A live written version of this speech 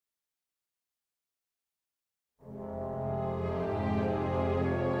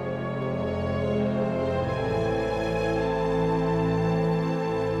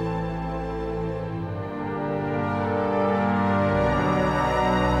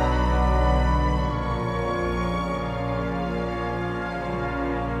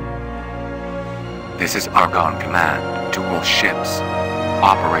This is Argon Command to all ships.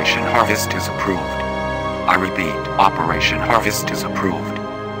 Operation Harvest is approved. I repeat, Operation Harvest is approved.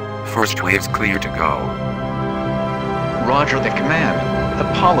 First wave's clear to go. Roger the command.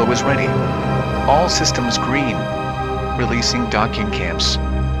 Apollo is ready. All systems green. Releasing docking camps.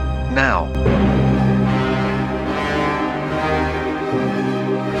 Now.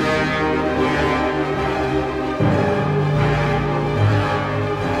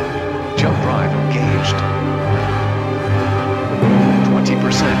 Jump drive engaged. 20%.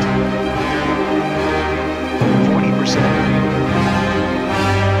 40%.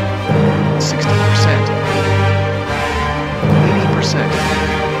 60%. 80%.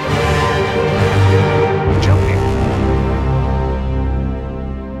 Jumping.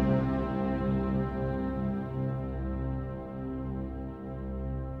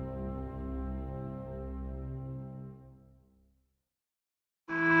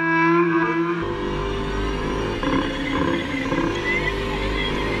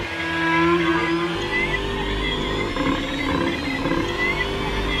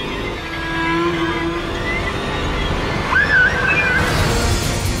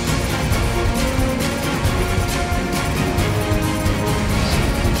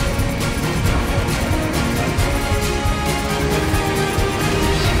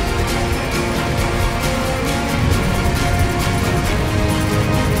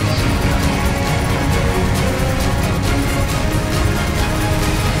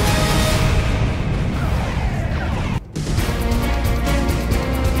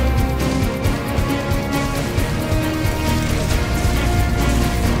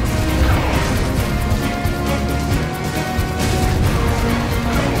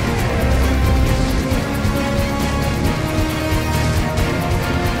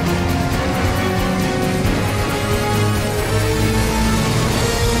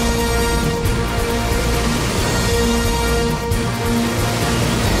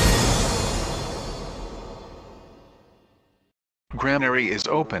 Granary is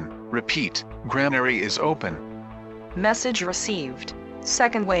open. Repeat, granary is open. Message received.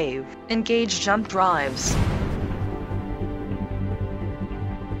 Second wave. Engage jump drives.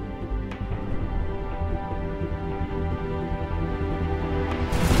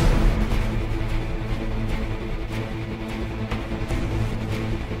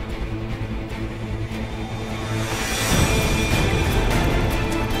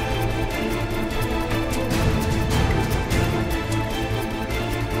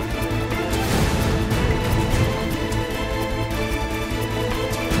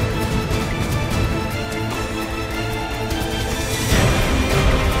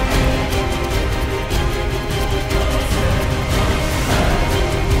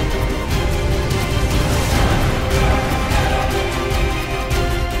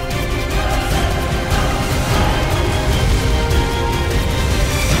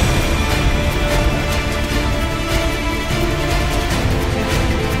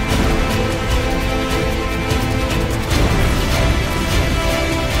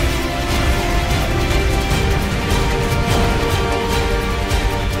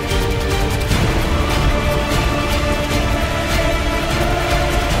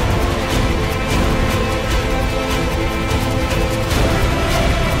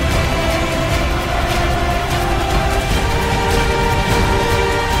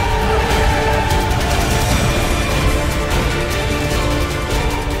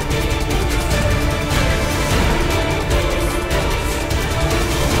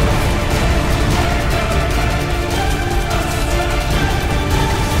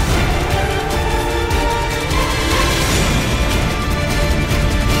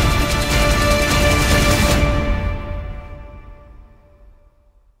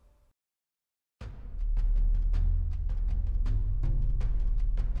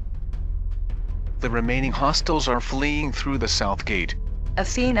 The remaining hostiles are fleeing through the south gate.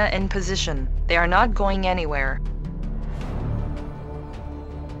 Athena in position. They are not going anywhere.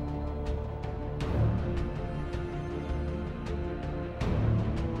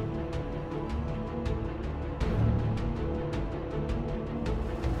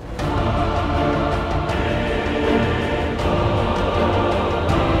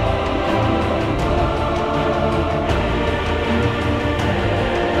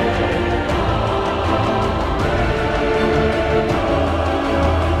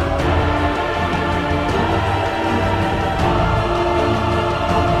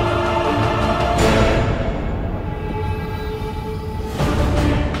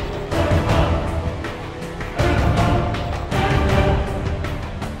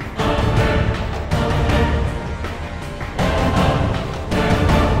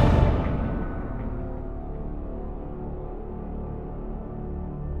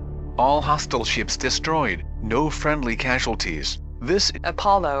 All hostile ships destroyed. No friendly casualties. This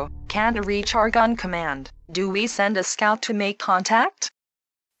Apollo, can't reach our gun command. Do we send a scout to make contact?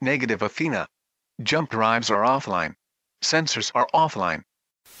 negative Athena. Jump drives are offline. Sensors are offline.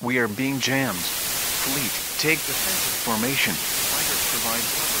 We are being jammed. Fleet, take defensive formation. Fighters provide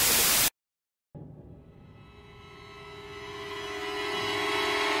cover for the